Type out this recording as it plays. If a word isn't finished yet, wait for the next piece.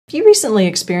If you recently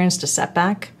experienced a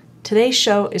setback, today's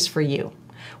show is for you.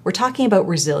 We're talking about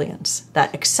resilience,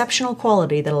 that exceptional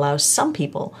quality that allows some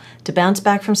people to bounce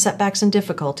back from setbacks and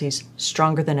difficulties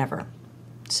stronger than ever.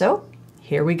 So,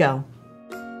 here we go.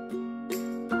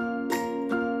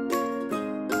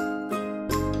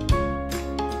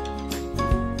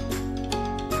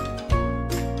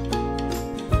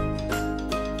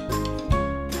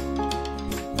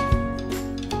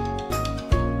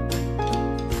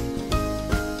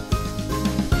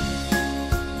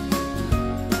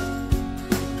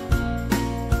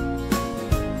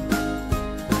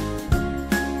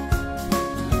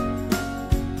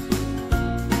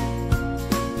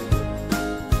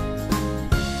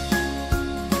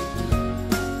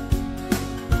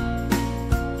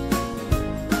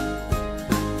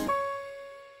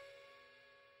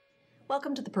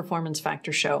 Welcome to the Performance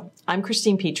Factor Show. I'm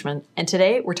Christine Peachman, and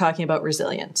today we're talking about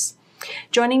resilience.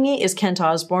 Joining me is Kent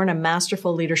Osborne, a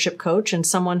masterful leadership coach and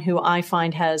someone who I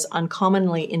find has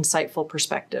uncommonly insightful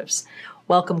perspectives.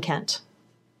 Welcome, Kent.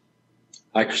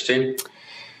 Hi, Christine.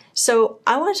 So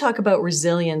I want to talk about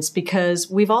resilience because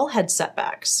we've all had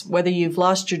setbacks, whether you've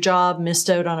lost your job, missed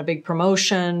out on a big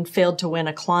promotion, failed to win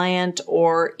a client,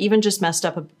 or even just messed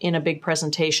up in a big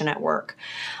presentation at work.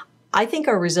 I think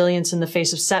our resilience in the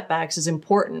face of setbacks is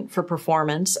important for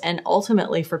performance and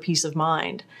ultimately for peace of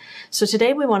mind. So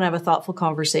today we want to have a thoughtful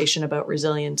conversation about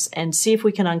resilience and see if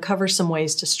we can uncover some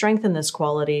ways to strengthen this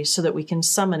quality so that we can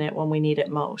summon it when we need it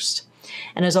most.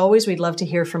 And as always, we'd love to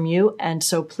hear from you. And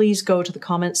so please go to the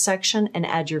comments section and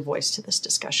add your voice to this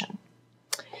discussion.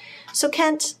 So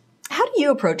Kent, how do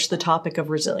you approach the topic of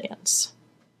resilience?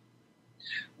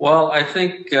 Well, I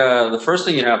think the first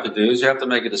thing you have to do is you have to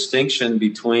make a distinction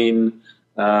between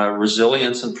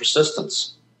resilience and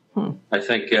persistence. I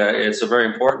think it's a very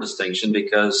important distinction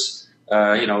because,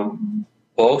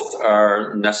 both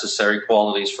are necessary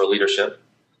qualities for leadership.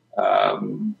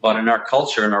 But in our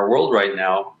culture, in our world right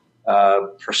now,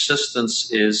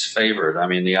 persistence is favored. I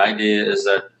mean, the idea is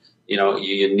that,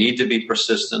 you need to be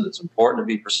persistent. It's important to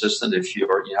be persistent if you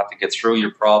have to get through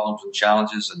your problems and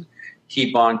challenges and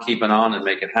keep on keeping on and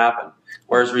make it happen.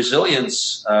 Whereas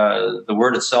resilience, the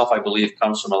word itself, I believe,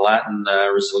 comes from a Latin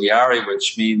resiliare,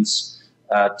 which means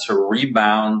to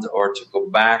rebound or to go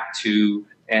back to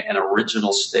an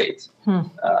original state.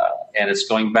 And it's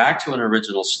going back to an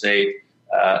original state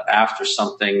after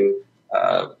something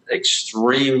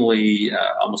extremely,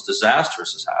 almost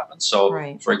disastrous has happened. So,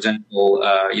 right. For example,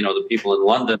 the people in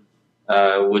London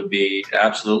would be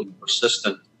absolutely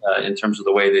persistent in terms of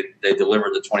the way they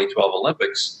delivered the 2012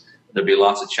 Olympics. There'd be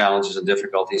lots of challenges and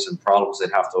difficulties and problems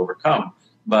they'd have to overcome.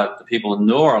 But the people in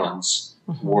New Orleans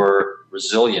were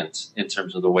resilient in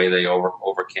terms of the way they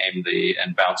overcame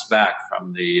and bounced back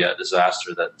from the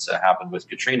disaster that happened with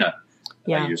Katrina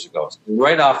years ago. So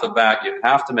right off the bat, you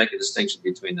have to make a distinction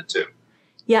between the two.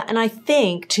 Yeah, and I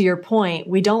think, to your point,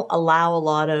 we don't allow a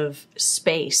lot of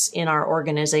space in our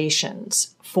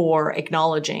organizations for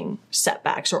acknowledging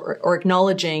setbacks or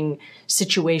acknowledging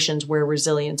situations where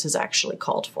resilience is actually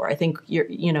called for. I think,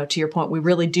 to your point, we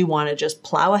really do want to just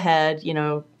plow ahead,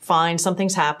 fine,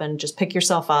 something's happened, just pick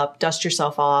yourself up, dust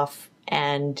yourself off,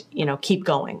 and, keep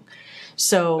going.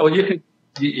 So, you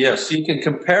can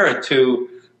compare it to,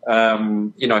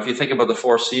 if you think about the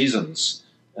four seasons,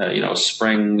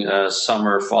 spring,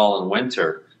 summer, fall, and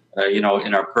winter. In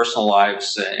our personal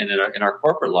lives and in our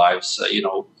corporate lives,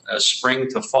 spring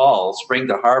to fall, spring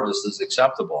to harvest is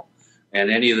acceptable.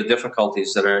 And any of the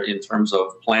difficulties that are in terms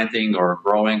of planting or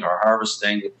growing or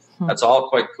harvesting, that's all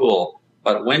quite cool.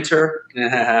 But winter,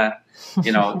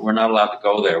 we're not allowed to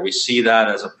go there. We see that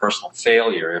as a personal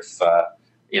failure if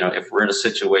we're in a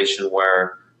situation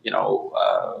where,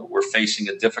 we're facing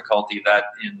a difficulty that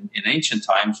in ancient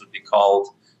times would be called,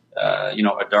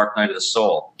 a dark night of the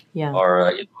soul. Yeah. Or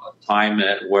a time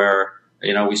where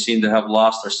we seem to have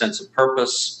lost our sense of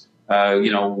purpose.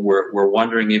 We're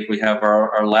wondering if we have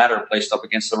our ladder placed up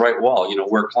against the right wall.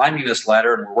 We're climbing this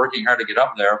ladder and we're working hard to get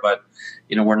up there, but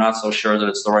we're not so sure that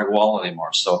it's the right wall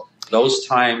anymore. So those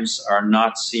times are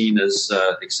not seen as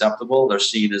acceptable. They're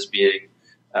seen as being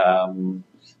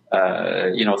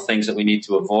things that we need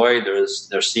to avoid.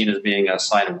 They're seen as being a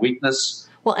sign of weakness.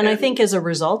 Well, and I think as a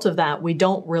result of that, we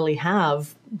don't really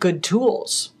have good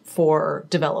tools for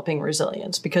developing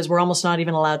resilience because we're almost not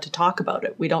even allowed to talk about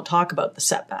it. We don't talk about the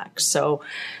setbacks. So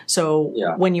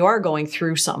when you are going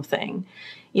through something,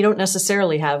 you don't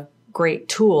necessarily have great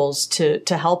tools to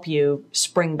help you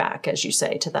spring back, as you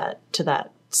say, to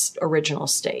that original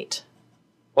state.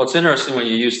 Well, it's interesting when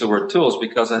you use the word tools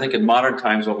because I think in modern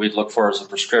times what we'd look for is a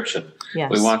prescription.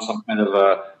 Yes. We want some kind of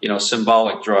a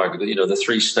symbolic drug, the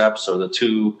 3 steps or the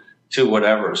two two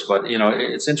whatevers. But,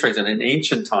 it's interesting. In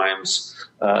ancient times,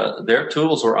 their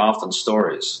tools were often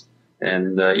stories.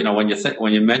 And,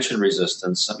 when you mention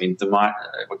resistance, I mean,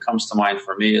 what comes to mind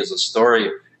for me is a story.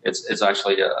 It's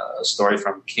actually a story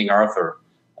from King Arthur,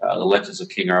 the Legends of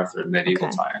King Arthur in medieval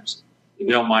times. If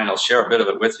you don't mind, I'll share a bit of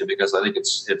it with you because I think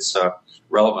it's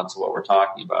relevant to what we're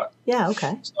talking about. Yeah,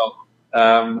 okay.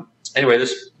 So, anyway,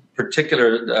 this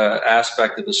particular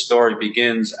aspect of the story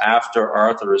begins after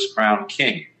Arthur is crowned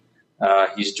king.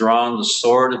 He's drawn the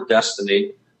sword of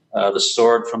destiny, the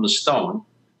sword from the stone,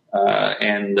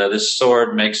 and this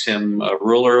sword makes him a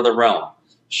ruler of the realm.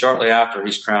 Shortly after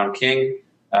he's crowned king,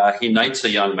 he knights a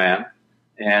young man,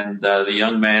 and the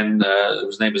young man,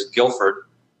 whose name is Guilford,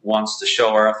 wants to show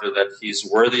Arthur that he's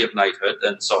worthy of knighthood,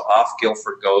 and so off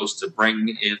Guilford goes to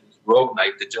bring in rogue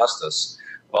knight to justice.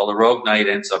 Well, the rogue knight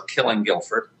ends up killing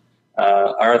Guilford.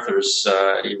 Arthur's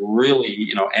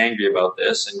really, angry about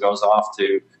this and goes off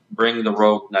to bring the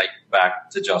rogue knight back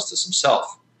to justice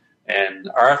himself. And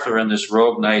Arthur and this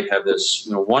rogue knight have this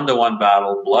one-to-one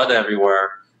battle, blood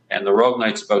everywhere, and the rogue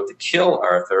knight's about to kill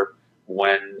Arthur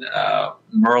when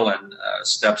Merlin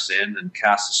steps in and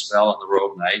casts a spell on the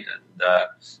rogue knight and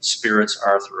spirits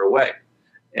Arthur away.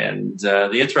 And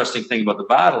the interesting thing about the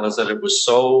battle is that it was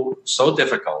so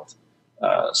difficult,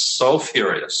 so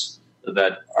furious,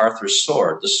 that Arthur's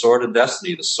sword, the sword of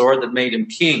destiny, the sword that made him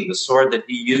king, the sword that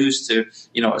he used to,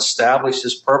 establish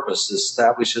his purpose,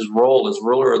 establish his role as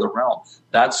ruler of the realm,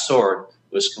 that sword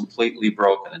was completely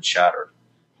broken and shattered.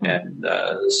 And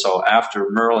so after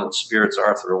Merlin spirits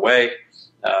Arthur away,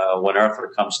 when Arthur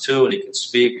comes to and he can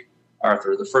speak,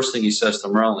 Arthur, the first thing he says to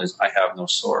Merlin is, "I have no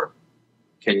sword.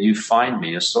 Can you find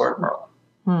me a sword,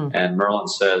 Merlin?" And Merlin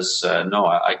says, "No,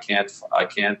 I can't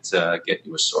get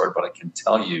you a sword, but I can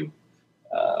tell you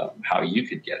how you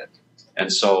could get it."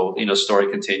 And so,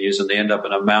 story continues, and they end up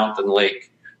in a mountain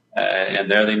lake, and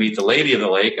there they meet the lady of the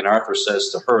lake, and Arthur says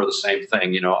to her the same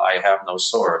thing, "I have no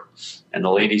sword." And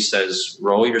the lady says,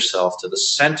 "Row yourself to the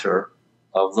center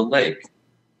of the lake.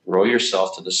 Row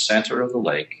yourself to the center of the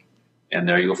lake, and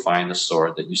there you'll find the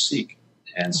sword that you seek."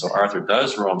 And so Arthur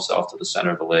does row himself to the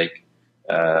center of the lake.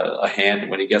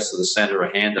 When he gets to the center,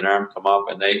 a hand and arm come up,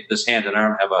 and this hand and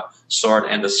arm have a sword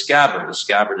and a scabbard. The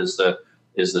scabbard is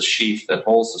the sheath that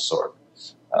holds the sword.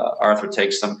 Arthur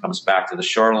takes them, comes back to the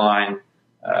shoreline.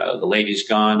 The lady's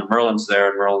gone. Merlin's there,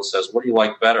 and Merlin says, "What do you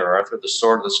like better, Arthur, the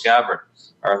sword or the scabbard?"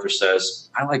 Arthur says,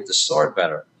 "I like the sword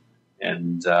better."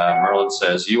 And Merlin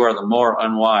says, "You are the more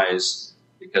unwise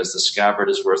because the scabbard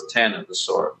is worth 10 of the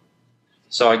sword."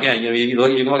 So again, you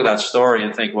can look at that story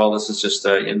and think, well, this is just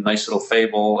a nice little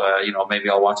fable. Maybe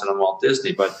I'll watch it on Walt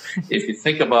Disney. But if you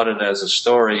think about it as a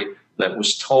story that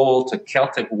was told to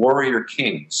Celtic warrior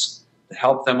kings to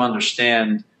help them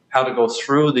understand how to go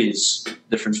through these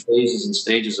different phases and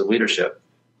stages of leadership,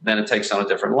 then it takes on a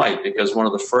different light. Because one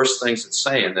of the first things it's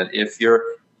saying that if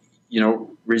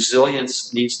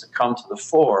resilience needs to come to the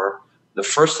fore, the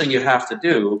first thing you have to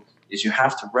do is you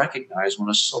have to recognize when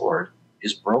a sword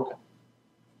is broken.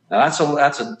 Now,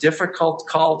 that's a difficult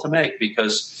call to make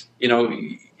because,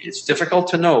 it's difficult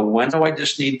to know, when do I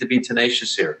just need to be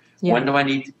tenacious here? Yeah. When do I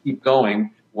need to keep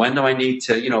going? When do I need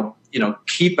to,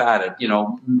 keep at it,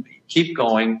 keep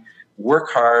going,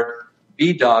 work hard,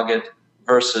 be dogged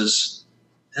versus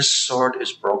this sword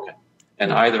is broken.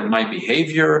 And either my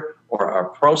behavior or our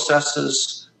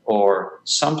processes or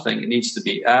something needs to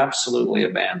be absolutely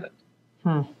abandoned.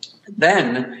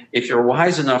 Then, if you're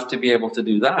wise enough to be able to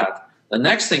do that, the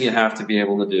next thing you have to be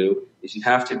able to do is you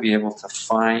have to be able to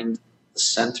find the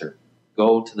center,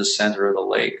 go to the center of the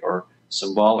lake, or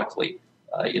symbolically,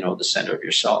 the center of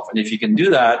yourself. And if you can do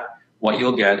that, what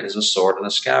you'll get is a sword and a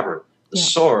scabbard. The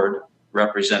sword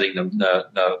representing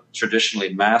the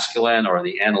traditionally masculine or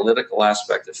the analytical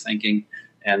aspect of thinking,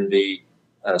 and the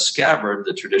scabbard,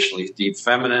 the traditionally deep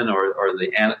feminine or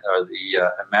the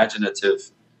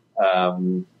imaginative,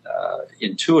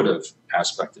 intuitive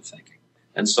aspect of thinking.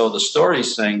 And so the story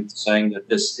is saying that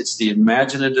it's the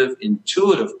imaginative,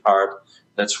 intuitive part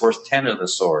that's worth 10 of the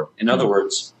sword. In other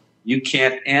words, you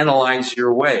can't analyze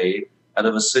your way out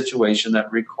of a situation that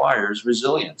requires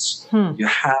resilience. You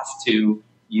have to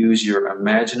use your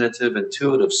imaginative,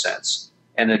 intuitive sense.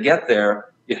 And to get there,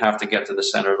 you have to get to the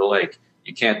center of the lake.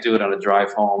 You can't do it on a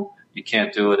drive home. You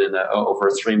can't do it over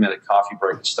a 3-minute coffee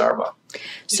break at Starbucks.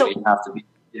 So you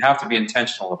have to be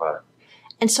intentional about it.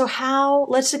 And so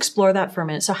let's explore that for a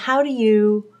minute. So how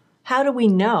do we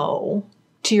know,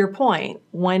 to your point,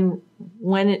 when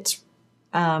it's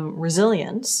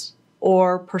resilience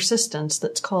or persistence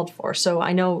that's called for? So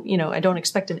I know, I don't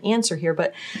expect an answer here,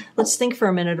 but let's think for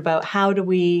a minute about how do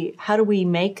we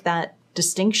make that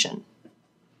distinction?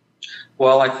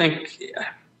 Well, I think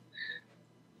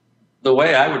the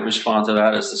way I would respond to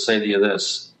that is to say to you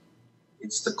this: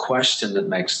 it's the question that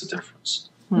makes the difference,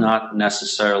 not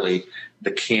necessarily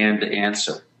the canned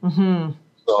answer. Mm-hmm.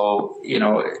 So,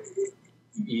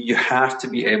 you have to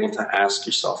be able to ask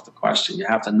yourself the question. You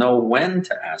have to know when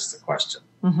to ask the question.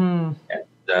 Mm-hmm.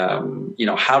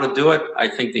 And, how to do it, I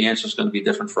think the answer is going to be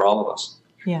different for all of us.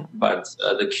 Yeah. But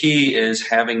the key is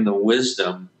having the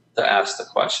wisdom to ask the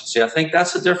question. See, I think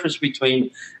that's the difference between,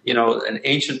 an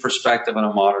ancient perspective and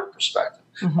a modern perspective.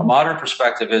 Mm-hmm. A modern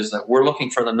perspective is that we're looking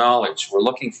for the knowledge. We're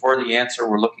looking for the answer.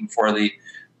 We're looking for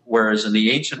whereas in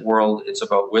the ancient world, it's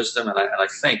about wisdom. And I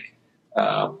think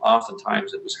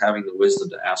oftentimes it was having the wisdom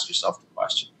to ask yourself the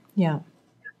question. Yeah.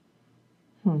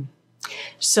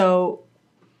 So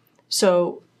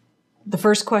the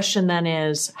first question then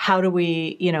is, how do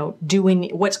we,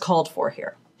 what's called for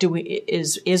here?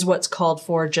 Is what's called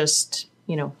for just,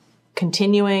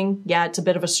 continuing? Yeah, it's a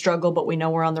bit of a struggle, but we know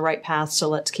we're on the right path, so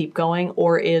let's keep going.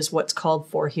 Or is what's called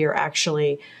for here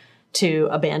actually to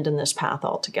abandon this path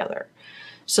altogether?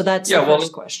 So that's the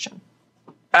first question.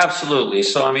 Absolutely.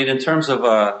 So, in terms of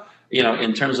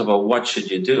what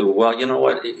should you do? Well, you know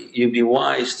what? You'd be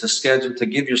wise to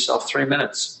give yourself 3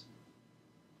 minutes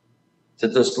to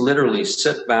just literally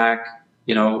sit back,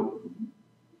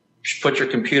 put your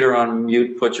computer on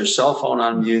mute, put your cell phone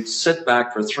on mute, sit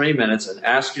back for 3 minutes and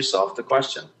ask yourself the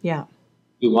question. Yeah.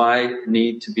 Do I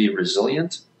need to be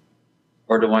resilient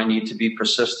or do I need to be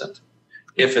persistent?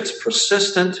 If it's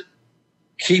persistent,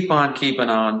 keep on keeping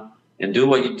on and do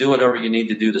whatever you need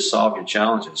to do to solve your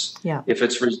challenges. Yeah. If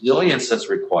it's resilience that's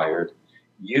required,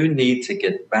 you need to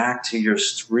get back to your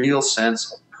real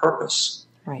sense of purpose.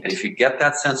 Right. And if you get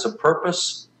that sense of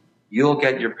purpose, you'll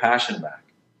get your passion back.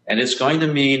 And it's going to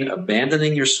mean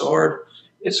abandoning your sword,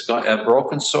 a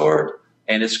broken sword,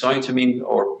 and it's going to mean,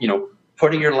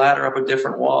 putting your ladder up a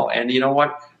different wall. And you know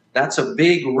what? That's a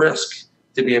big risk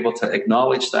to be able to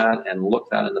acknowledge that and look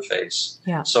that in the face.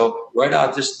 Yeah. So right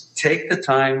now, just take the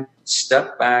time,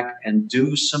 step back, and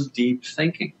do some deep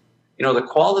thinking. The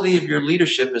quality of your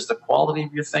leadership is the quality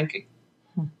of your thinking.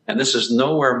 And this is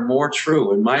nowhere more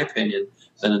true, in my opinion,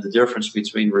 than the difference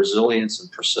between resilience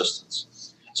and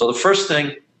persistence. So the first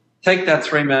thing, take that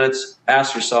 3 minutes,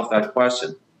 ask yourself that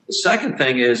question. The second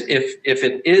thing is, if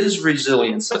it is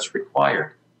resilience that's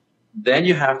required, then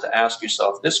you have to ask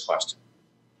yourself this question.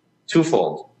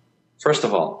 Twofold. First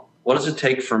of all, what does it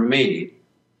take for me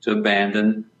to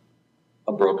abandon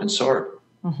a broken sword?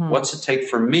 Mm-hmm. What's it take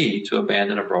for me to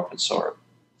abandon a broken sword?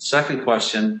 Second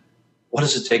question, what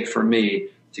does it take for me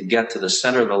to get to the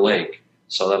center of the lake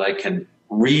so that I can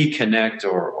reconnect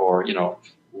or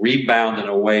rebound in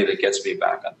a way that gets me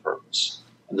back on purpose?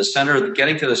 And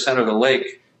getting to the center of the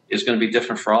lake is going to be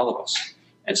different for all of us.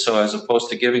 And so as opposed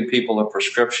to giving people a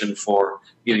prescription for,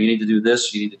 you need to do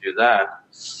this, you need to do that,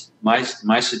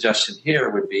 my suggestion here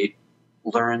would be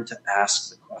learn to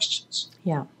ask the questions.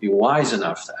 Yeah. Be wise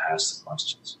enough to ask the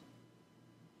questions.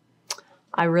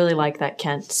 I really like that,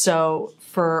 Kent. So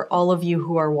for all of you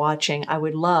who are watching, I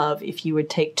would love if you would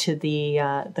take to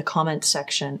the comments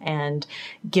section and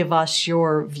give us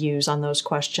your views on those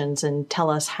questions and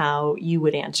tell us how you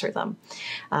would answer them.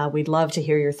 We'd love to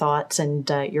hear your thoughts and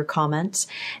your comments.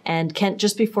 And Kent,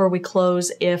 just before we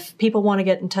close, if people want to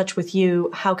get in touch with you,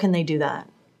 how can they do that?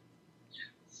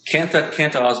 Kent at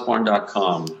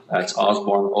KentOsborne.com. That's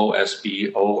Osborne,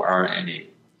 Osborne.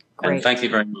 Great. And thank you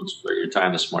very much for your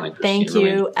time this morning, Christine. Thank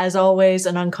you. As always,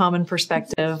 an uncommon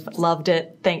perspective. Loved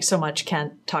it. Thanks so much,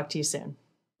 Kent. Talk to you soon.